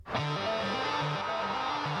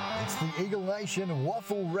the Eagle Nation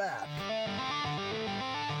Waffle Wrap.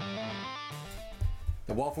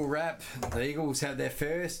 The Waffle Wrap. The Eagles had their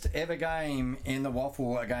first ever game in the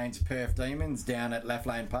Waffle against Perth Demons down at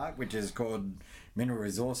Lathlane Park, which is called Mineral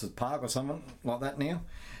Resources Park or something like that now.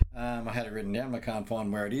 I had it written down, I can't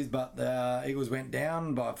find where it is, but the Eagles went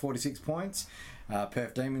down by 46 points.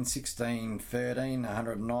 Perth Demons 16-13,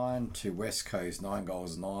 109 to West Coast, 9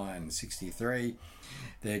 goals, 63.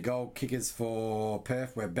 Their goal kickers for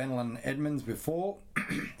Perth were Benelin Edmonds with 4,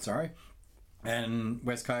 sorry, and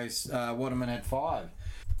West Coast Waterman had 5.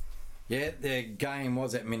 Yeah, their game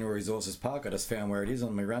was at Mineral Resources Park. I just found where it is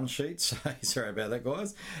on my run sheet, so sorry about that,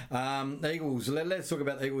 guys. The Eagles, let's talk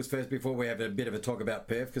about the Eagles first before we have a bit of a talk about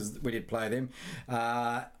Perth, because we did play them.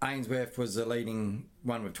 Ainsworth was the leading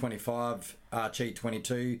one with 25, Archie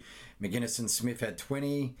 22, McGuinness and Smith had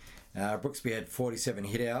 20, Brooksby had 47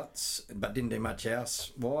 hit-outs, but didn't do much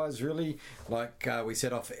else-wise, really. Like we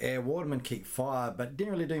set off air, Waterman kicked 5, but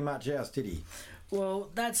didn't really do much else, did he? Well,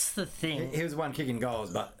 that's the thing. He was one kicking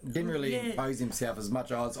goals, but didn't really impose himself as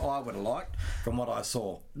much as I would have liked from what I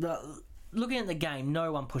saw. Looking at the game,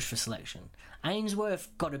 no one pushed for selection. Ainsworth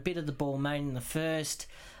got a bit of the ball made in the first,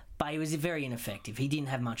 but he was very ineffective. He didn't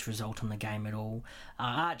have much result on the game at all.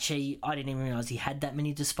 Archie, I didn't even realise he had that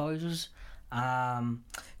many disposals.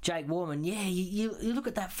 Jake Warman, you look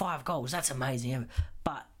at that 5 goals, that's amazing.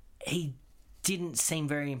 But he didn't seem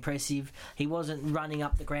very impressive. He wasn't running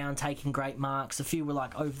up the ground, taking great marks. A few were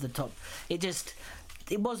like over the top. It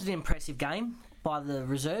wasn't an impressive game by the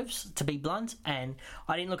reserves, to be blunt, and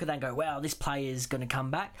I didn't look at that and go, wow, this player's going to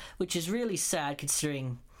come back, which is really sad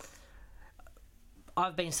considering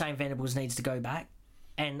I've been saying Venables needs to go back,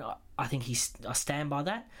 and I think I stand by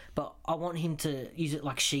that, but I want him to use it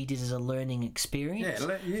like she did as a learning experience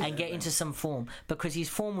and get into some form, because his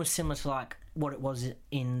form was similar to like what it was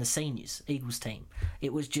in the seniors Eagles team.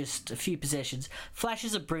 It was just a few possessions,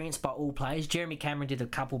 flashes of brilliance by all players. Jeremy Cameron did a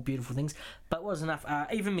couple beautiful things, but it wasn't enough.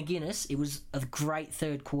 Even McGuinness, it was a great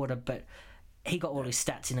third quarter, but he got all his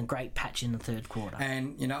stats in a great patch in the third quarter.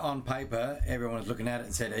 And, on paper, everyone was looking at it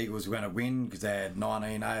and said Eagles were going to win because they had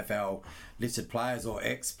 19 AFL listed players or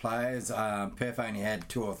ex-players. Perth only had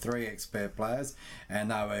 2 or 3 ex-Perth players,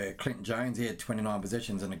 and they were Clinton Jones, he had 29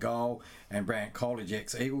 possessions and a goal, and Brant Coleridge,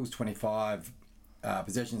 ex-Eagles, 25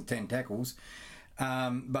 possessions, 10 tackles.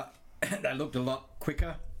 But they looked a lot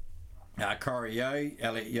quicker. Corey Yeo,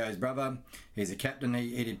 Elliot Yeo's brother, he's a captain,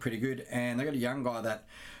 he did pretty good, and they got a young guy that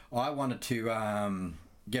I wanted to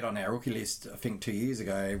get on our rookie list, I think 2 years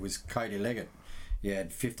ago. It was Cody Leggett. He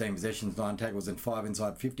had 15 possessions, 9 tackles and 5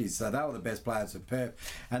 inside 50s. So they were the best players for Perth.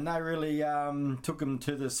 And they really took them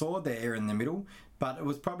to the sword there in the middle. But it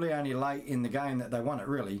was probably only late in the game that they won it,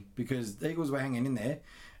 really, because the Eagles were hanging in there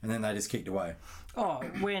and then they just kicked away. Oh,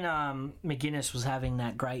 when McGuinness was having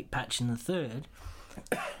that great patch in the third,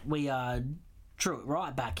 we drew it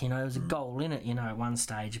right back. There was a goal in it, at one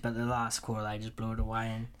stage, but the last quarter they just blew it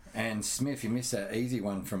away. And Smith, you missed that easy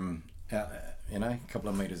one from, a couple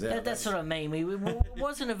of metres out. That's what I mean. It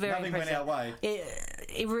wasn't a very Nothing went our way.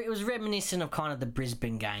 It was reminiscent of kind of the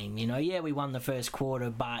Brisbane game. We won the first quarter,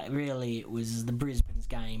 but really it was the Brisbane's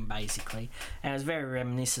game, basically. And it was very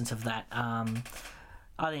reminiscent of that.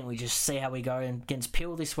 I think we just see how we go against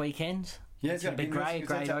Peel this weekend. Yeah, it's going to be great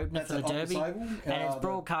opener for the Derby. And it's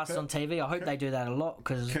broadcast on TV. I hope they do that a lot,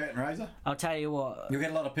 because Curtin Razor. I'll tell you what. You'll get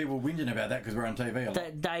a lot of people whinging about that because we're on TV a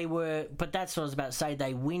lot. They were, but that's what I was about to say.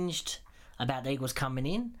 They whinged about the Eagles coming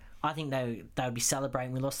in. I think they would be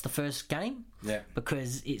celebrating we lost the first game. Yeah.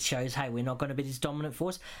 Because it shows, hey, we're not going to be this dominant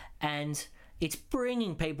force. And it's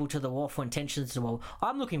bringing people to the Waffle and tensions to the Waffle.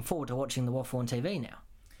 I'm looking forward to watching the Waffle on TV now.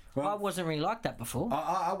 Well, I wasn't really like that before.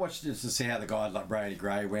 I watched just to see how the guys like Brady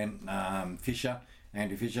Gray went. Andrew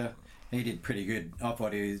Fisher, he did pretty good. I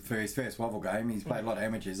thought for his first Waffle game, he's played a lot of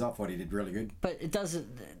amateurs. I thought he did really good. But it doesn't.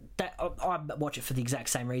 I watch it for the exact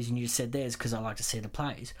same reason you said theirs, because I like to see the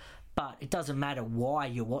plays. But it doesn't matter why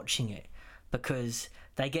you're watching it, because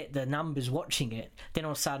they get the numbers watching it, then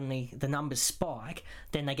all suddenly the numbers spike,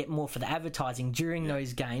 then they get more for the advertising during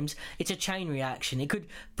those games. It's a chain reaction. It could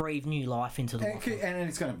breathe new life into the Waffle. And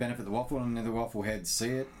it's going to benefit the Waffle, and the Waffle heads see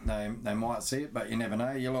it. They might see it, but you never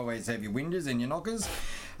know. You'll always have your whingers and your knockers.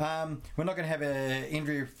 We're not going to have an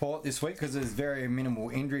injury report this week because there's very minimal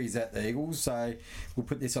injuries at the Eagles, so we'll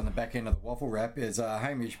put this on the back end of the Waffle wrap. Is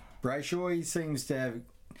Hamish Brayshaw. He seems to have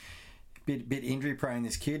bit injury prone,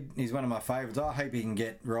 this kid. He's one of my favourites. I hope he can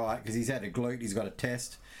get right, because he's had a glute, he's got a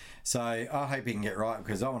test. So I hope he can get right,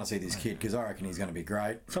 because I want to see this kid, because I reckon he's going to be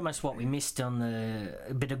great. It's almost what we missed on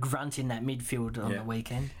a bit of grunt in that midfield on the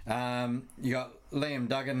weekend. You got Liam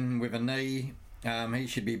Duggan with a knee. He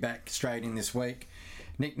should be back straight in this week.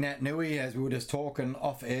 Nick Nat Nui, as we were just talking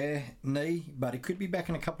off air, knee, but he could be back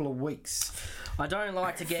in a couple of weeks. I don't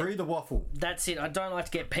like to get through the waffle. That's it. I don't like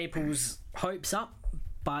to get people's hopes up,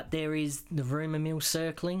 but there is the rumour mill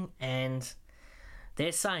circling, and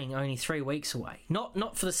they're saying only 3 weeks away.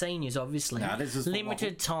 Not for the seniors, obviously. No, this is for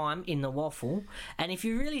limited time in the waffle. And if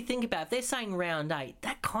you really think about it, if they're saying round 8,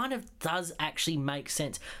 that kind of does actually make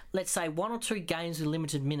sense. Let's say 1 or 2 games with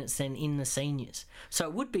limited minutes then in the seniors. So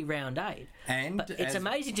it would be round 8. And but it's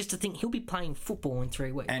amazing just to think he'll be playing football in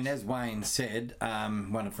 3 weeks. And as Wayne said,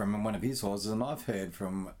 from one of his sources, and I've heard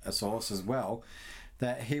from a source as well,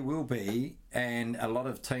 that he will be, and a lot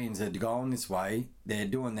of teams that go on this way, they're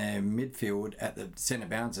doing their midfield at the centre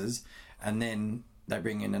bouncers, and then they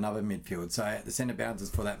bring in another midfield. So at the centre bouncers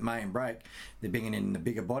for that main break, they're bringing in the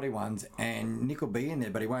bigger body ones, and Nick will be in there,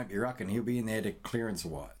 but he won't be rucking. He'll be in there to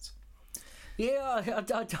clearance-wise. Yeah, I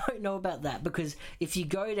don't know about that, because if you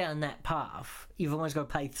go down that path, you've almost got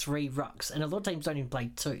to play 3 rucks, and a lot of teams don't even play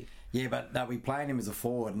 2. Yeah, but they'll be playing him as a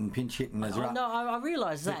forward and pinch hitting as ruck. No, I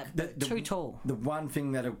realise that, but too tall. The one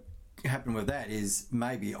thing that'll happen with that is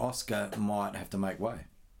maybe Oscar might have to make way.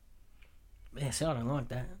 Yeah, see, I don't like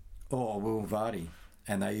that. Or Will Vardy,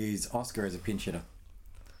 and they use Oscar as a pinch hitter.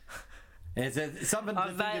 It's something to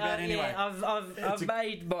think about anyway. Yeah, I've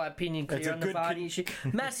made my opinion clear on the Vardy issue.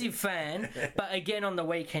 Massive fan, but again on the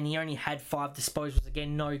weekend he only had 5 disposals.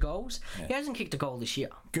 Again, no goals. Yeah. He hasn't kicked a goal this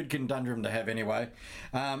year. Good conundrum to have anyway.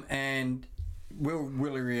 And will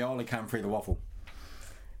Willie Rioli come through the waffle?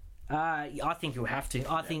 I think he'll have to.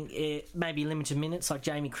 I think maybe limited minutes like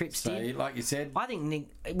Jamie Cripps did. Like you said. I think Nick,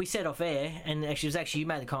 we said off air, and actually it was actually you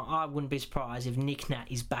made the comment, I wouldn't be surprised if Nick Nat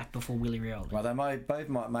is back before Willie Rioli. Well, they both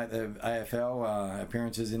might make the AFL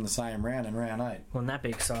appearances in the same round, in round 8. Wouldn't that be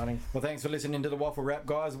exciting? Well, thanks for listening to the Waffle Wrap,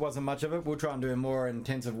 guys. It wasn't much of it. We'll try and do a more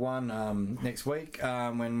intensive one next week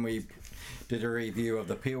when we did a review of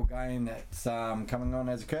the Peel game that's coming on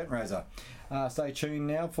as a curtain raiser. Stay tuned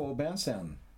now for Bounce Sound.